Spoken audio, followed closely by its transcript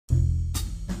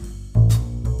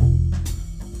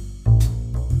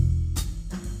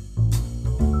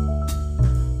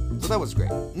that was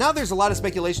great. Now there's a lot of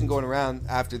speculation going around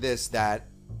after this that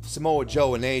Samoa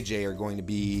Joe and AJ is going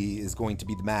to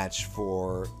be the match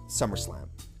for SummerSlam.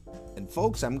 And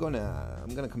folks, I'm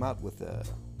gonna come out with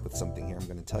something here. I'm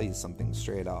gonna tell you something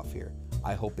straight off here.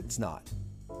 I hope it's not.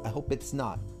 I hope it's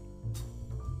not.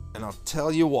 And I'll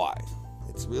tell you why.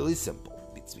 It's really simple.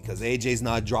 It's because AJ's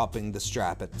not dropping the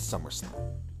strap at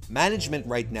SummerSlam. Management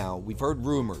right now, we've heard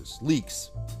rumors,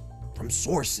 leaks from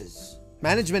sources.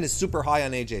 Management is super high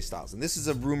on AJ Styles, and this is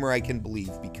a rumor I can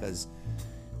believe because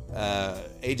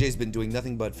AJ's been doing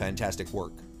nothing but fantastic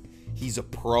work. He's a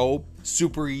pro,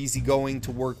 super easygoing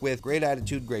to work with, great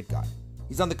attitude, great guy.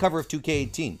 He's on the cover of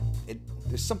 2K18.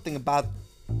 There's something about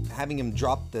having him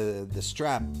drop the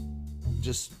strap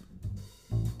just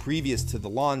previous to the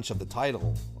launch of the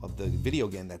title of the video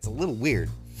game that's a little weird.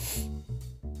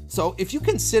 So if you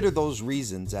consider those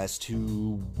reasons as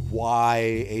to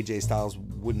why AJ Styles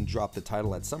wouldn't drop the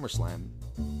title at SummerSlam,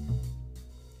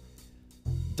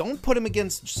 don't put him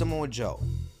against Samoa Joe.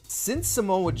 Since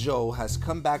Samoa Joe has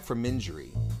come back from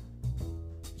injury,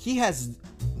 he has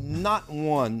not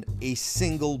won a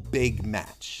single big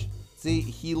match. See,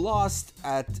 he lost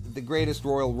at the Greatest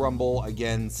Royal Rumble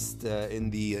against in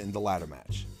the ladder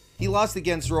match. He lost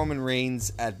against Roman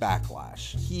Reigns at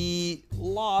Backlash. He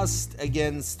lost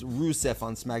against Rusev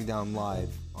on SmackDown Live,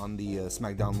 on the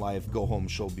SmackDown Live go-home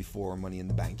show before Money in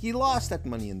the Bank. He lost at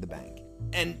Money in the Bank.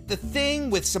 And the thing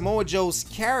with Samoa Joe's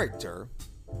character,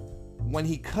 when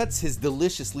he cuts his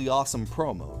deliciously awesome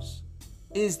promos,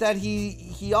 is that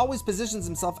he always positions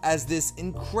himself as this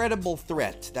incredible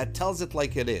threat that tells it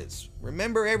like it is.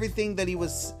 Remember everything that he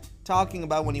was talking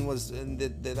about when he was in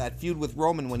that feud with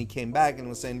Roman when he came back and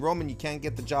was saying, Roman, you can't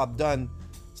get the job done,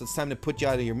 so it's time to put you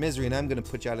out of your misery, and I'm going to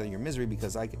put you out of your misery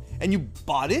because I can. And you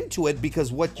bought into it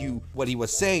because what he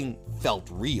was saying felt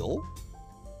real,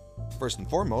 first and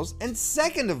foremost, and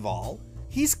second of all,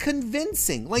 he's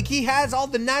convincing. Like, he has all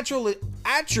the natural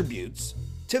attributes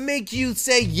to make you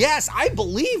say, yes, I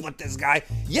believe what this guy,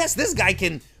 yes, this guy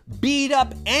can beat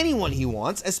up anyone he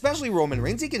wants, especially Roman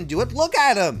Reigns. He can do it. Look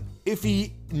at him. If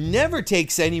he never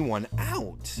takes anyone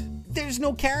out, there's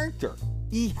no character.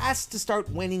 He has to start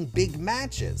winning big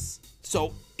matches.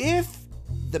 So if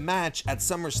the match at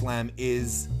SummerSlam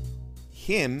is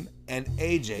him and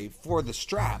AJ for the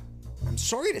strap, I'm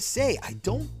sorry to say, I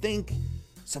don't think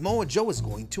Samoa Joe is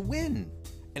going to win.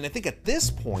 And I think at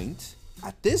this point,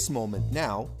 at this moment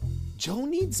now, Joe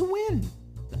needs a win.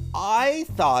 I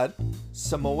thought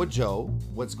Samoa Joe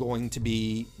was going to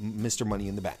be Mr. Money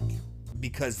in the Bank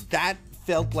because that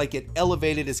felt like it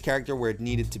elevated his character where it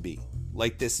needed to be.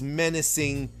 Like this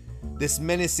menacing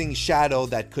shadow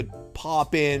that could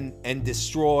pop in and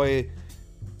destroy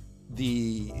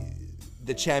the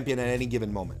champion at any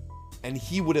given moment. And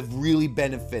he would have really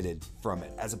benefited from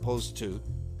it as opposed to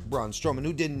Braun Strowman,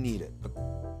 who didn't need it. But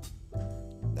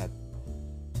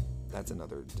that's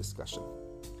another discussion.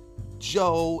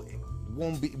 Joe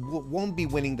won't be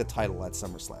winning the title at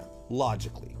SummerSlam,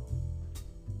 logically.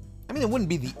 I mean, it wouldn't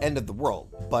be the end of the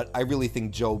world, but I really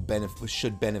think Joe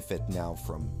should benefit now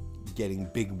from getting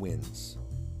big wins.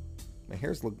 My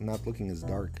hair's not looking as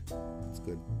dark. It's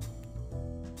good.